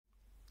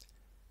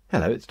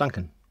Hello, it's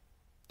Duncan.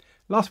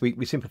 Last week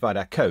we simplified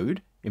our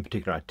code, in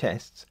particular our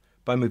tests,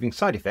 by moving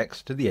side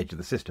effects to the edge of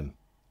the system.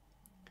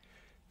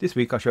 This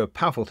week I'll show a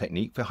powerful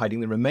technique for hiding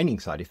the remaining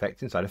side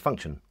effects inside a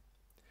function.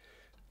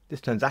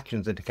 This turns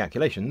actions into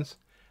calculations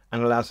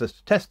and allows us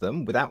to test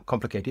them without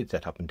complicated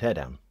setup and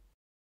teardown.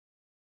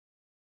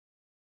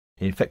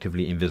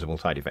 Effectively invisible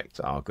side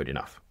effects are good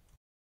enough.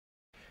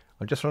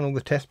 I'll just run all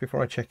the tests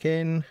before I check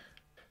in.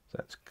 So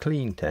that's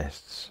clean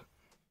tests.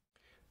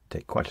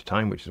 Take quite a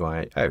time, which is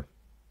why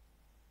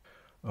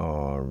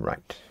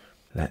Alright,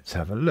 let's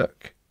have a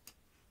look.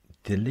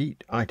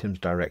 Delete items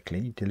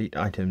directly, delete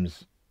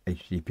items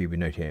HTTP, we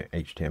note here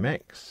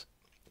HTMX,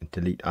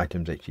 delete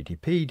items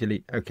HTTP,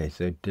 delete, okay,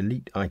 so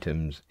delete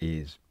items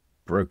is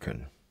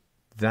broken.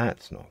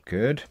 That's not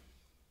good.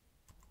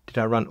 Did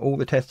I run all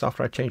the tests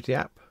after I changed the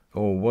app?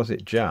 Or was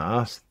it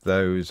just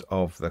those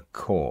of the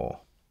core?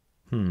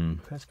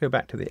 Let's go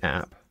back to the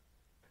app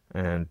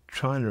and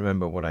try and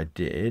remember what I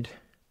did.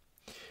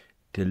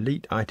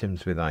 Delete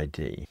items with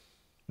ID.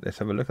 Let's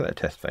have a look at that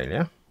test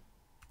failure.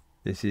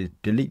 This is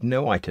delete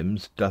no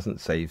items doesn't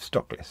save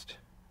stock list.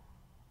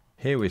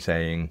 Here we're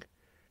saying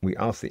we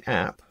ask the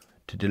app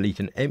to delete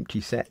an empty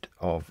set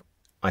of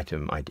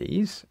item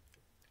IDs,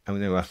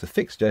 and then we ask the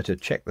fixture to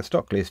check the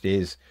stock list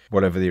is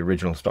whatever the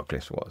original stock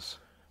list was.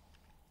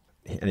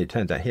 And it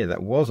turns out here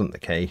that wasn't the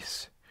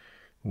case.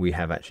 We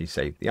have actually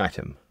saved the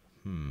item.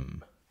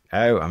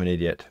 Oh, I'm an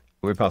idiot.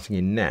 We're passing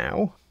in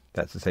now.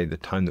 That's to say the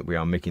time that we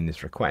are making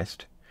this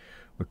request.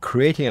 We're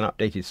creating an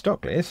updated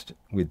stock list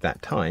with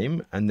that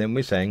time, and then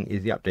we're saying,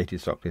 is the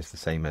updated stock list the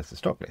same as the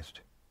stock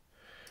list?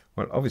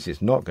 Well, obviously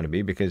it's not going to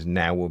be, because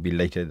now will be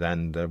later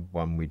than the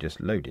one we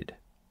just loaded.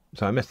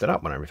 So I messed it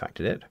up when I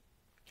refactored it.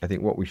 I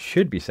think what we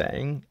should be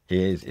saying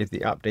is if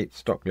the update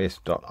stock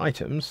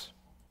list.items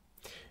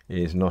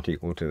is not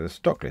equal to the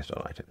stock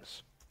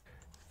list.items.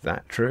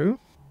 That true?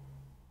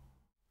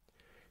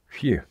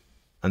 Phew.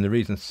 And the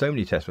reason so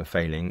many tests were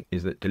failing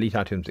is that delete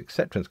items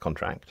acceptance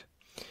contract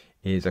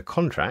is a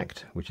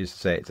contract, which is to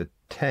say it's a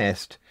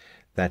test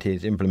that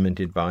is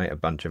implemented by a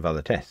bunch of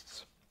other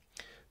tests.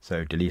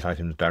 So delete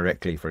items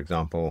directly, for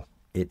example,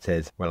 it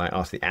says, well, I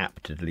ask the app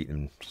to delete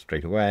them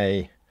straight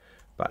away.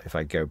 But if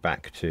I go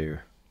back to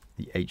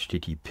the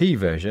HTTP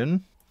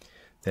version,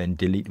 then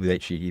delete with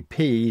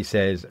HTTP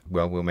says,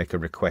 well, we'll make a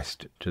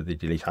request to the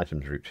delete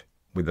items route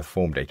with the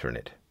form data in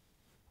it.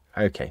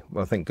 Okay,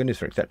 well, thank goodness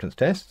for acceptance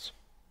tests.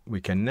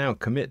 We can now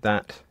commit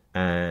that,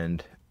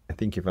 and I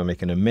think if I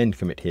make an amend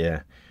commit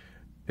here,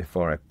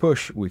 before I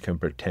push, we can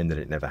pretend that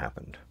it never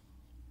happened.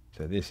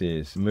 So this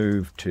is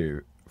move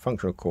to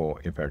functional core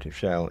imperative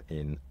shell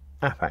in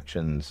app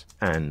actions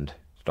and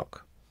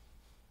stock.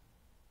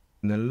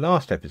 In the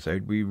last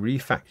episode, we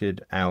refactored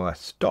our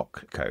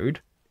stock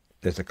code.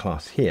 There's a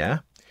class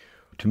here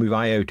to move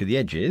IO to the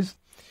edges.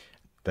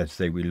 Let's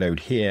say we load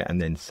here and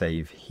then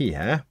save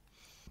here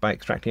by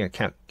extracting a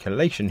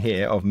calculation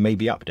here of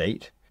maybe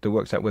update that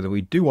works out whether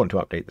we do want to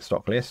update the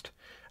stock list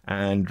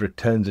and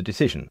returns a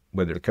decision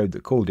whether the code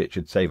that called it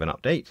should save an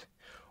update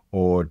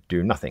or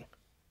do nothing.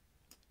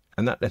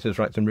 And that let us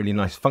write some really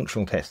nice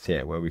functional tests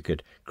here where we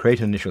could create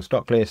an initial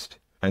stock list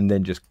and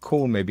then just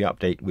call maybe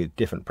update with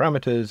different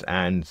parameters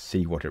and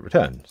see what it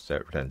returns. So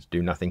it returns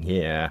do nothing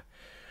here,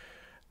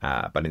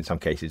 but in some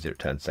cases it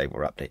returns save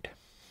or update.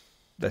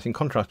 That's in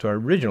contrast to our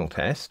original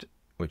test,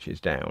 which is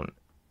down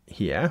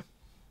here,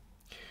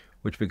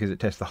 which, because it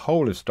tests the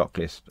whole of stock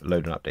list,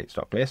 load and update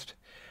stock list,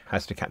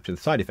 has to capture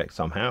the side effects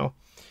somehow.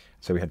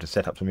 So we have to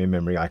set up some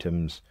in-memory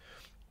items,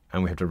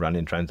 and we have to run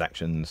in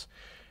transactions,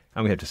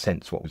 and we have to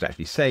sense what was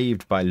actually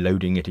saved by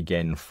loading it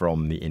again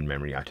from the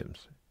in-memory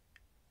items.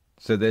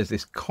 So there's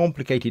this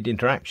complicated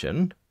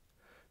interaction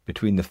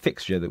between the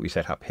fixture that we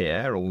set up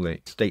here, all the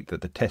state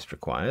that the test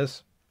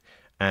requires,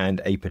 and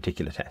a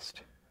particular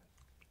test.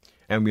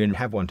 And we only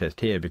have one test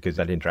here because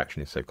that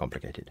interaction is so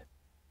complicated.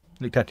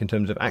 Looked at in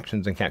terms of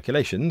actions and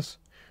calculations,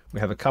 we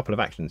have a couple of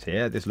actions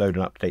here, this load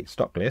and update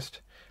stock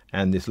list,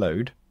 and this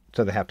load,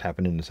 so they have to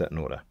happen in a certain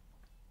order.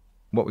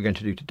 What we're going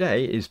to do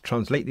today is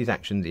translate these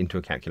actions into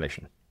a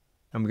calculation.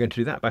 And we're going to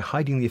do that by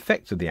hiding the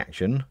effects of the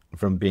action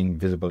from being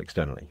visible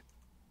externally.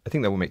 I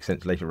think that will make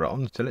sense later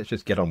on, so let's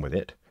just get on with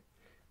it.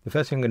 The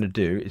first thing I'm going to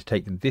do is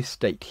take this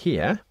state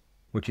here,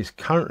 which is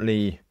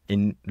currently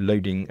in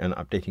loading and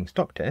updating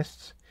stock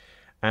tests,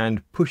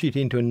 and push it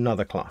into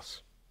another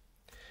class.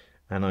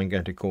 And I'm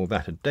going to call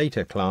that a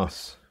data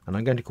class, and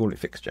I'm going to call it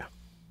fixture,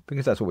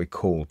 because that's what we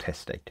call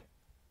test state.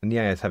 And the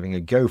AI is having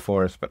a go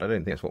for us, but I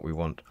don't think that's what we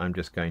want. I'm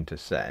just going to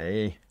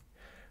say,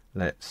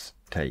 let's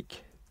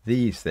take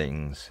these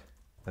things,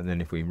 and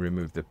then if we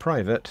remove the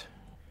private,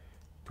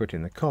 put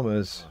in the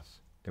commas,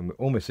 then we're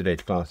almost a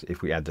data class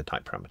if we add the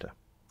type parameter.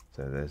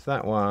 So there's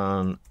that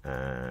one,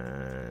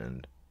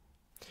 and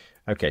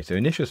okay, so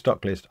initial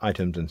stock list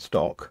items and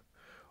stock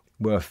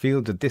were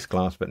fields of this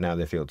class, but now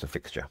they're fields of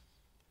fixture.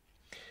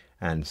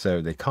 And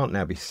so they can't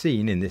now be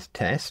seen in this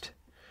test,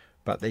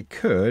 but they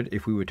could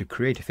if we were to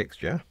create a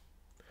fixture.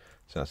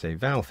 So I'll say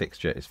val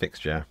fixture is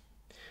fixture.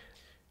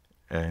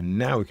 And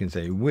now we can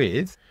say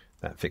with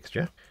that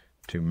fixture,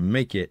 to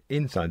make it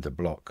inside the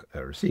block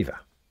a receiver,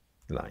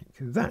 like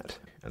that.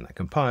 And that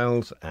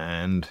compiles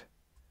and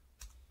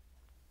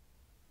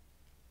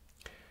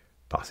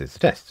passes the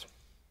tests.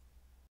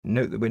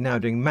 Note that we're now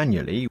doing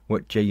manually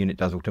what JUnit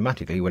does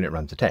automatically when it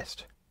runs a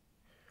test.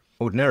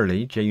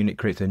 Ordinarily, JUnit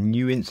creates a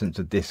new instance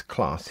of this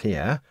class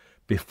here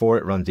before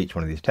it runs each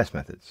one of these test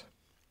methods.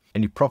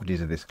 Any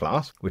properties of this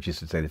class, which is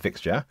to say the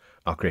fixture,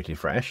 are created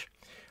fresh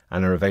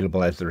and are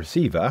available as the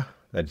receiver,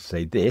 that is to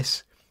say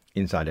this,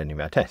 inside any of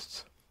our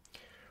tests.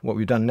 What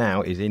we've done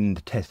now is in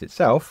the test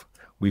itself,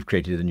 we've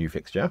created a new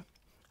fixture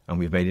and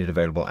we've made it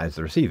available as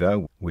the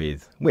receiver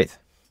with.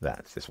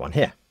 That's this one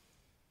here.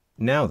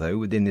 Now though,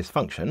 within this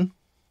function,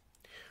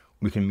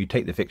 we can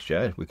mutate the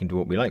fixture, we can do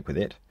what we like with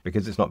it,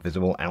 because it's not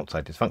visible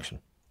outside this function.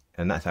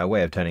 And that's our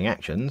way of turning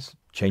actions,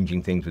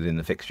 changing things within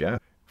the fixture,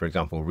 for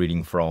example,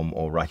 reading from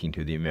or writing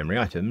to the in-memory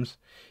items,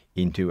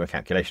 into a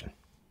calculation.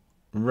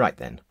 Right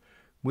then,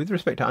 with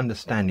respect to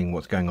understanding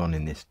what's going on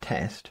in this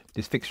test,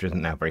 this fixture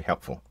isn't now very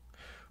helpful.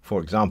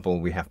 For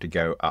example, we have to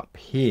go up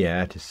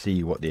here to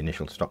see what the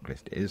initial stock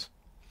list is.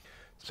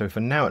 So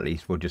for now at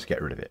least, we'll just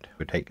get rid of it.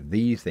 We'll take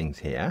these things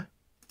here,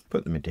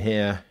 put them into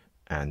here,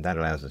 and that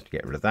allows us to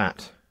get rid of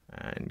that,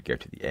 and go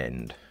to the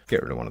end,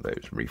 get rid of one of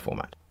those,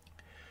 reformat.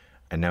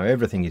 And now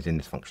everything is in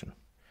this function,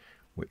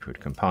 which would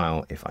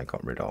compile if I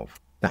got rid of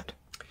that.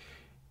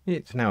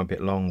 It's now a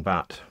bit long,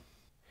 but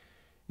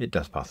it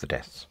does pass the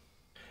tests.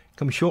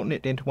 Can we shorten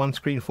it into one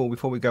screen full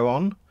before we go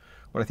on?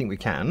 Well, I think we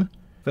can.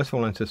 First of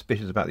all, I'm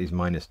suspicious about these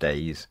minus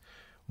days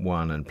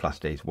 1 and plus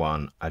days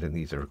 1. I don't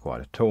think these are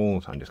required at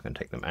all, so I'm just going to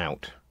take them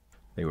out.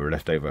 They were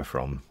left over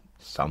from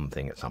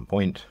something at some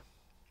point.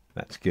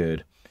 That's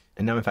good.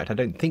 And now, in fact, I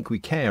don't think we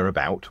care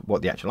about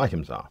what the actual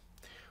items are.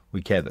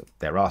 We care that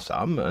there are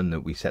some and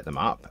that we set them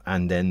up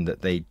and then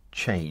that they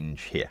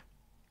change here.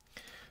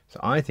 So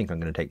I think I'm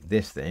going to take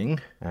this thing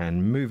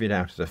and move it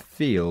out as a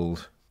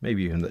field,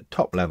 maybe even at the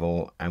top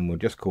level, and we'll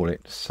just call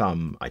it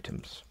sum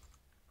items.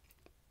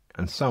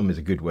 And sum is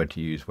a good word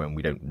to use when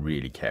we don't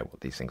really care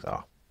what these things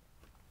are.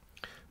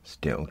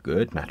 Still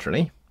good,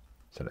 naturally.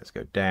 So let's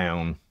go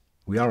down.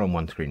 We are on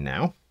one screen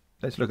now.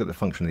 Let's look at the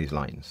function of these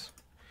lines.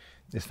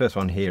 This first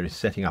one here is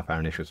setting up our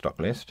initial stock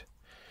list.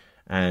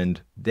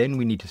 And then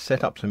we need to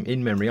set up some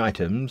in-memory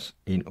items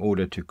in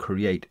order to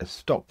create a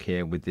stock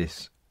here with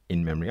this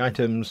in-memory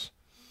items.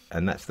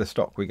 And that's the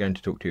stock we're going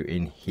to talk to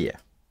in here.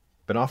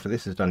 But after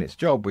this has done its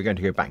job, we're going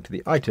to go back to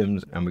the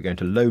items and we're going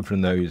to load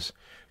from those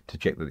to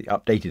check that the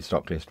updated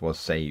stock list was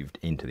saved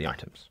into the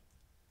items.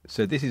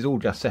 So this is all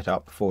just set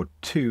up for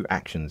two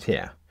actions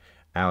here,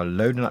 our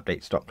load and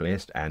update stock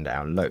list and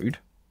our load.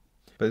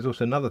 But there's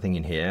also another thing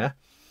in here,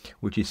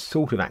 which is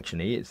sort of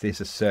actiony. It's this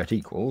assert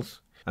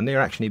equals, and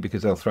they're actiony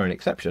because they'll throw an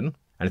exception.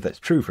 And if that's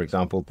true, for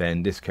example,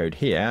 then this code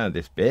here,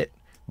 this bit,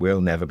 will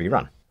never be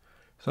run.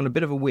 So on a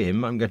bit of a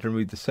whim, I'm going to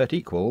remove the assert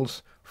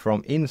equals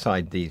from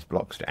inside these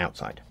blocks to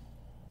outside.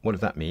 What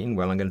does that mean?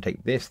 Well, I'm going to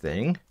take this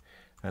thing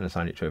and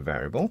assign it to a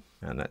variable,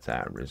 and that's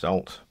our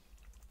result.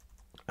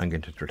 I'm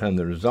going to return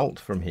the result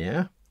from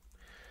here.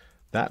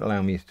 That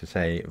allows me to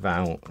say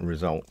val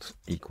result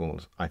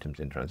equals items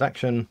in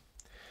transaction.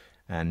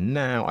 And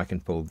now I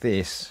can pull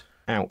this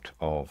out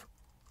of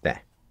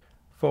there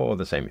for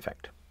the same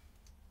effect.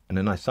 And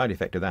a nice side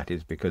effect of that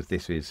is because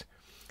this is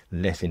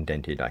less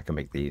indented, I can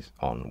make these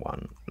on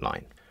one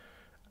line.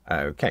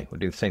 Okay, we'll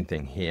do the same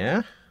thing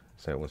here.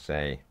 So we'll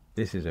say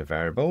this is a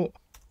variable.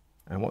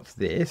 And what's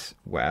this?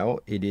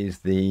 Well, it is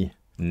the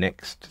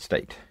next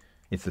state.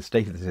 It's the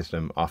state of the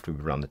system after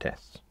we've run the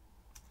tests.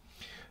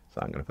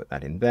 So I'm going to put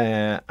that in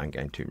there. I'm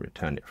going to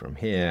return it from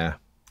here.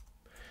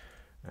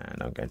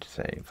 And I'm going to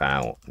say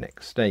val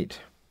next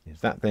state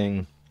is that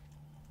thing.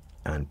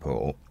 And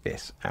pull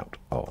this out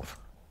of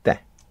there.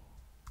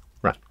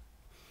 Right.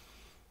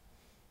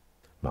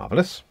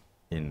 Marvelous.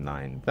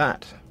 Inline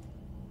that.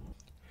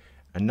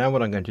 And now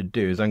what I'm going to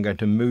do is I'm going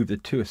to move the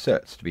two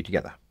asserts to be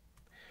together.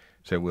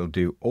 So we'll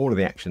do all of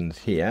the actions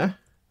here,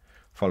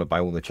 followed by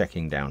all the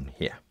checking down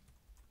here.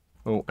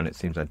 Oh, and it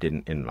seems I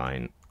didn't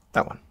inline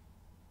that one.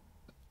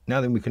 Now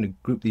then we can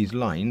group these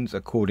lines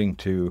according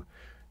to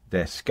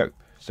their scope.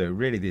 So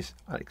really this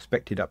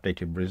expected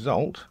updated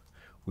result,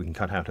 we can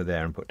cut out of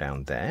there and put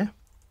down there.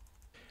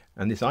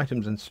 And this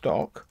items and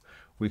stock,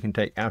 we can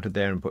take out of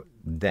there and put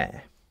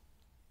there.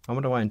 I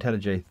wonder why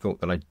IntelliJ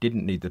thought that I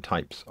didn't need the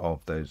types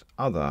of those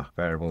other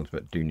variables,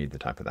 but do need the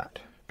type of that,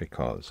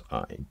 because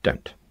I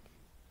don't.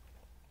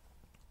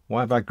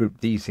 Why have I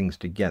grouped these things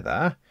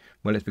together?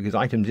 Well, it's because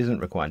items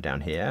isn't required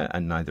down here,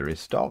 and neither is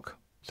stock.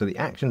 So the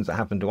actions that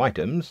happen to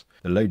items,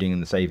 the loading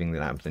and the saving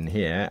that happens in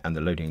here, and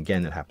the loading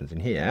again that happens in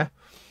here,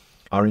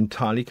 are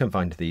entirely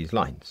confined to these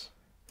lines.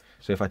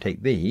 So if I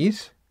take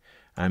these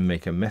and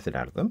make a method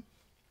out of them,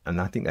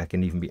 and I think that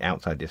can even be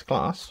outside this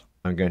class,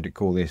 I'm going to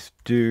call this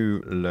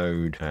do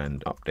load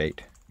and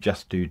update,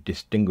 just to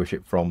distinguish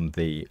it from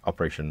the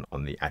operation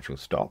on the actual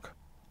stock.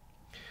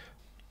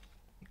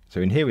 So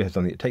in here we have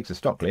something that takes a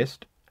stock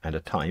list and a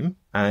time,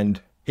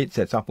 and it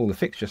sets up all the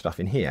fixture stuff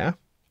in here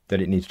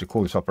that it needs to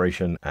call this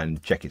operation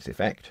and check its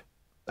effect.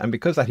 And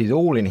because that is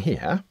all in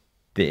here,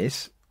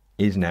 this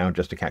is now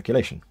just a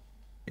calculation.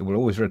 It will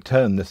always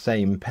return the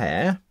same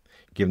pair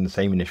given the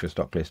same initial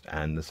stock list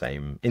and the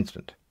same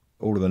instant.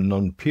 All of the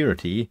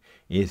non-purity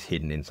is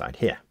hidden inside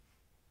here.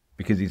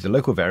 Because these are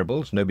local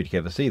variables, nobody can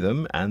ever see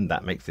them, and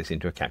that makes this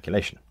into a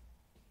calculation.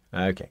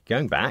 Okay,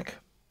 going back,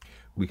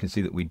 we can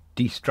see that we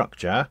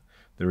destructure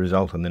the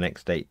result on the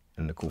next date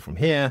and the call from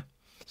here.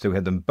 So we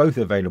have them both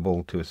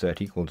available to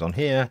assert equals on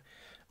here.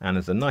 And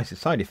as a nice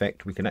side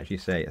effect, we can actually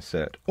say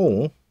assert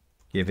all,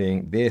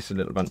 giving this a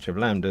little bunch of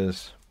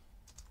lambdas,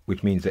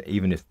 which means that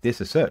even if this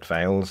assert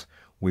fails,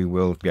 we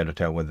will be able to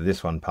tell whether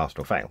this one passed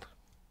or failed.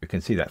 We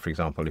can see that, for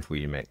example, if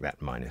we make that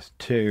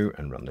 -2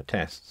 and run the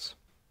tests.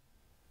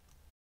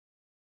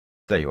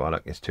 There you are,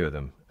 look, it's two of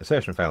them.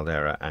 Assertion failed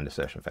error and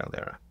assertion failed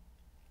error.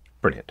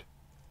 Brilliant.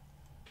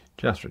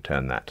 Just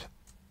return that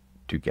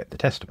to get the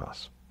test to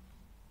pass.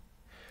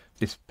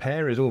 This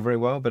pair is all very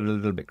well, but a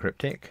little bit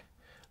cryptic.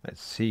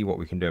 Let's see what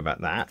we can do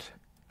about that.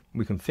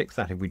 We can fix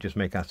that if we just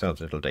make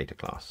ourselves a little data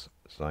class.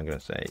 So I'm going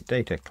to say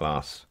data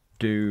class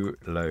do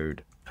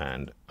load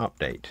and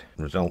update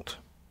result.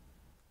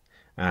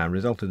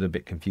 Result is a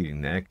bit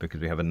confusing there because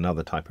we have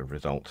another type of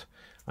result.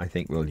 I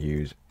think we'll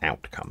use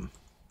outcome.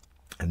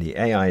 And the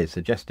AI is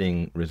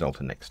suggesting result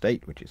and next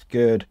state, which is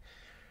good.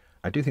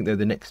 I do think though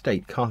the next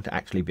state can't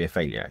actually be a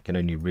failure. It can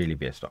only really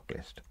be a stock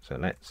list. So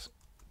let's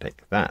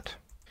take that,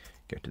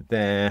 go to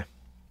there,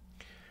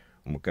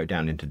 and we'll go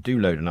down into do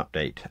load and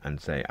update and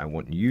say I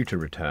want you to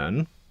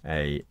return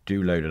a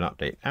do load and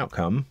update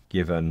outcome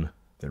given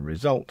the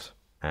result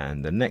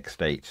and the next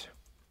state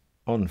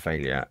on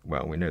failure.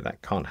 Well, we know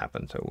that can't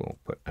happen, so we'll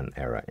put an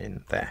error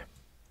in there.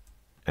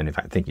 And in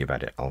fact, thinking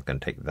about it, I'm going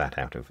to take that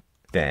out of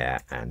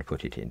there and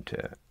put it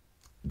into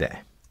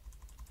there.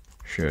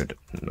 Should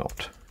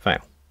not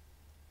fail.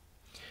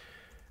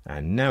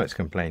 And now it's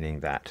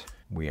complaining that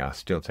we are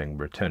still saying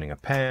returning a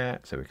pair,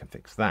 so we can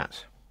fix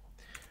that.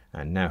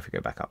 And now if we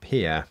go back up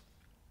here,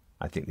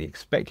 I think the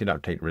expected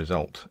update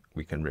result,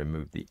 we can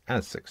remove the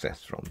as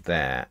success from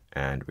there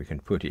and we can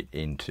put it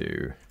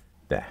into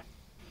there.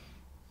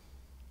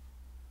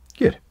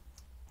 Good.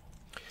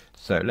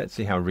 So let's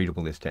see how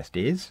readable this test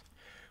is.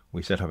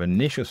 We set up an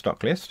initial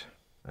stock list.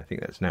 I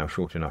think that's now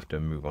short enough to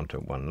move on to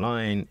one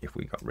line if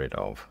we got rid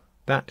of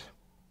that.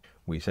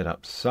 We set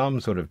up some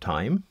sort of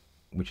time,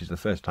 which is the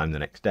first time the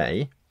next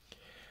day.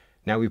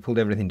 Now we pulled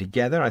everything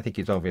together. I think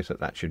it's obvious that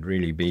that should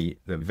really be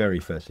the very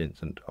first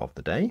instant of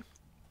the day.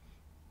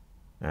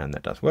 And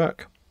that does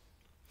work.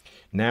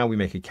 Now we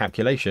make a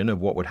calculation of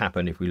what would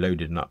happen if we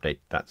loaded and update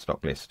that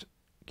stock list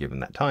given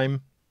that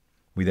time.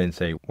 We then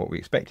say what we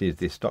expect is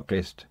this stock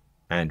list,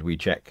 and we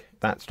check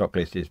that stock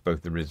list is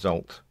both the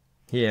result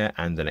here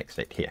and the next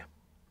state here.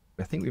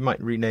 I think we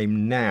might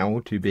rename now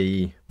to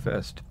be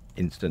first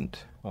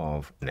instant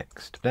of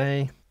next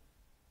day.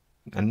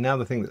 And now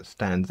the thing that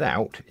stands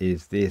out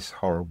is this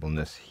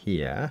horribleness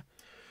here.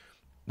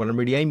 What I'm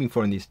really aiming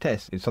for in these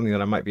tests is something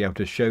that I might be able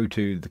to show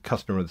to the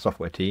customer or the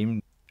software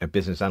team, a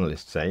business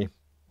analyst say,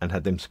 and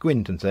have them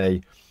squint and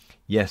say,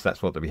 yes,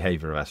 that's what the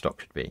behavior of our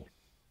stock should be.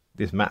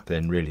 This map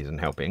then really isn't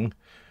helping.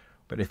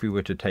 But if we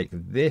were to take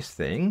this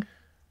thing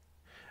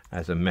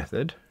as a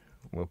method,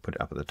 we'll put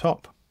it up at the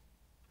top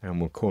and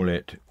we'll call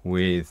it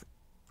with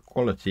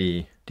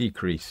quality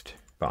decreased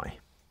by.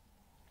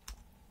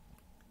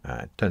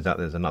 Turns out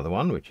there's another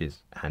one, which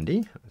is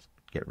handy. Let's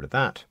get rid of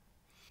that.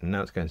 And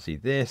now it's going to see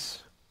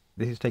this.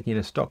 This is taking in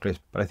a stock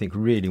list, but I think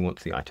really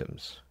wants the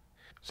items.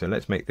 So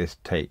let's make this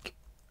take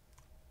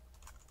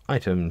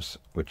items,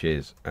 which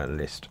is a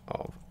list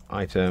of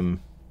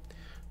item.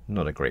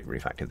 Not a great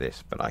refactor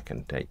this, but I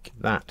can take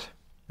that.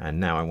 And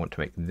now I want to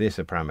make this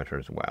a parameter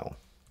as well.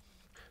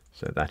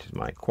 So that is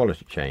my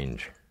quality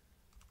change.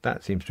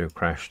 That seems to have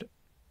crashed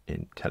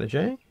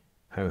IntelliJ.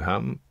 Ho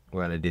hum.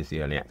 Well, it is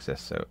the early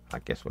access, so I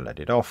guess we'll let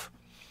it off.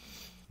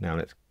 Now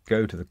let's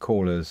go to the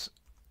callers.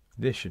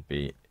 This should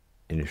be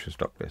initial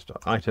stock list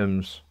of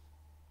items,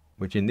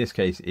 which in this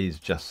case is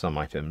just some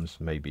items.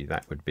 Maybe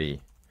that would be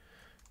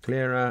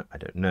clearer. I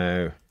don't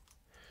know.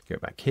 Go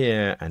back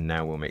here, and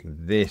now we'll make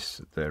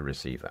this the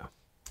receiver.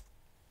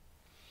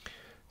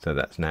 So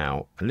that's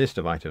now a list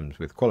of items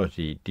with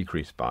quality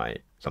decreased by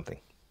something.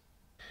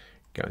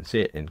 Go and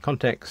see it in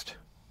context.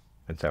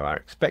 And so our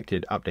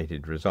expected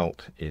updated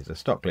result is a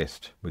stock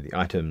list with the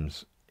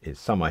items is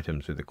some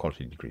items with the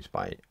quality decreased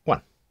by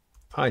 1.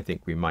 I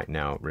think we might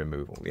now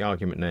remove all the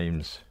argument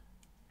names,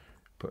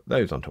 put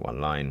those onto one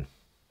line,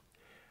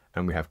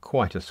 and we have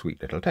quite a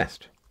sweet little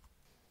test.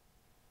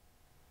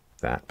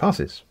 That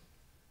passes.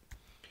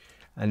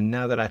 And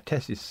now that our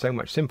test is so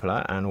much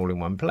simpler and all in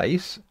one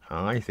place,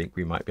 I think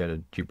we might be able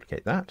to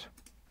duplicate that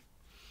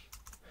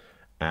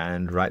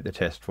and write the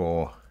test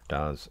for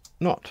does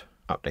not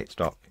update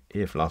stock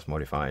if last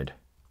modified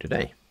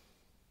today.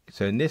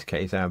 So in this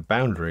case, our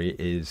boundary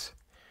is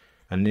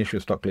an initial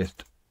stock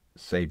list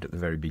saved at the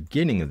very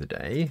beginning of the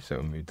day. So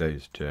we'll move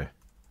those to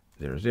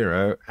 0,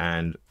 0.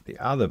 And the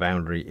other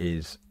boundary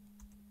is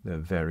the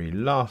very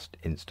last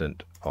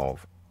instant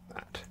of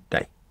that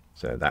day.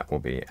 So that will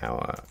be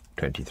our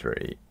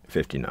 23,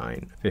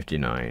 59,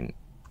 59,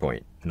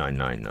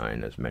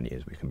 0.999, as many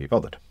as we can be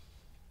bothered.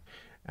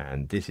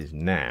 And this is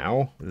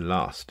now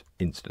last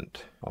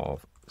instant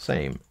of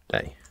same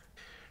day.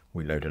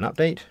 We load an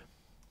update,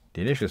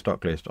 the initial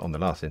stock list on the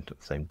last instant of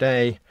the same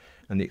day,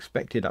 and the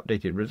expected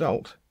updated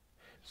result.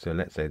 So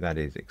let's say that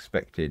is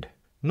expected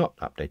not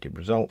updated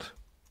result,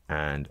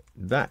 and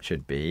that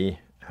should be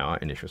our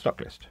initial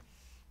stock list.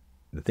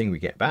 The thing we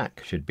get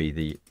back should be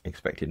the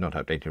expected not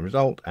updated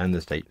result, and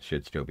the state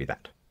should still be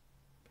that.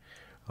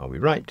 Are we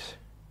right?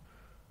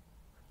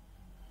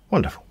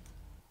 Wonderful.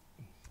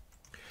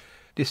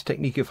 This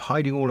technique of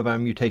hiding all of our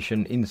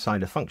mutation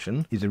inside a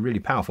function is a really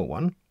powerful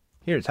one.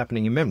 Here it's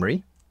happening in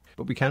memory,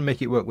 but we can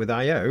make it work with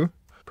I/O,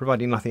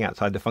 providing nothing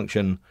outside the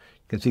function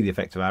can see the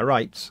effects of our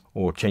writes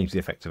or change the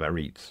effects of our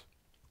reads.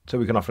 So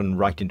we can often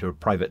write into a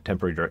private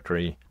temporary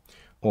directory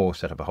or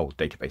set up a whole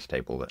database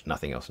table that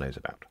nothing else knows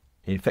about.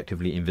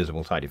 Effectively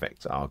invisible side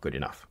effects are good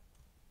enough.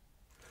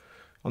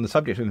 On the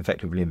subject of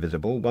effectively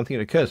invisible, one thing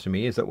that occurs to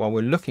me is that while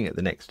we're looking at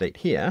the next state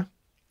here,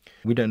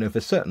 we don't know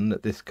for certain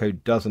that this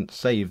code doesn't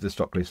save the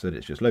stock list that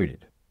it's just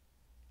loaded.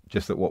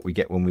 Just that what we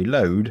get when we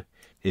load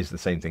is the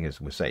same thing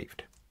as was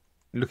saved.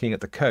 Looking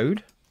at the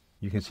code,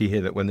 you can see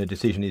here that when the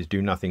decision is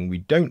do nothing, we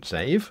don't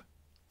save,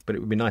 but it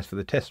would be nice for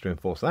the test to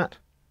enforce that.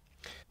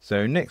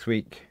 So next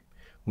week,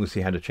 we'll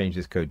see how to change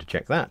this code to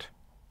check that.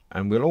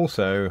 And we'll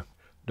also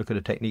look at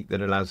a technique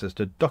that allows us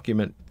to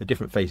document the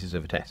different phases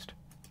of a test.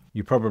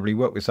 You probably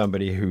work with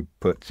somebody who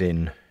puts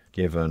in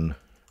given,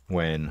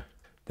 when,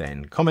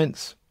 then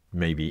comments,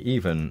 maybe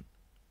even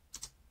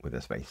with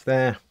a space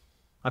there.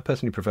 I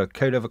personally prefer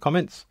code over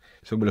comments,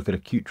 so we'll look at a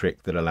cute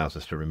trick that allows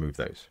us to remove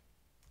those.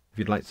 If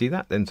you'd like to see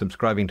that, then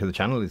subscribing to the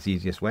channel is the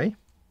easiest way.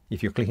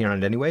 If you're clicking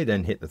around anyway,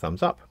 then hit the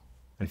thumbs up.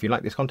 And if you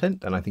like this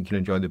content, then I think you'll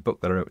enjoy the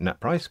book that I wrote in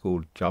that price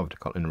called Java to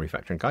Kotlin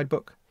Refactoring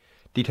Guidebook,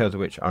 details of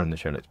which are in the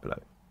show notes below.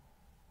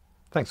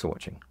 Thanks for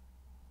watching.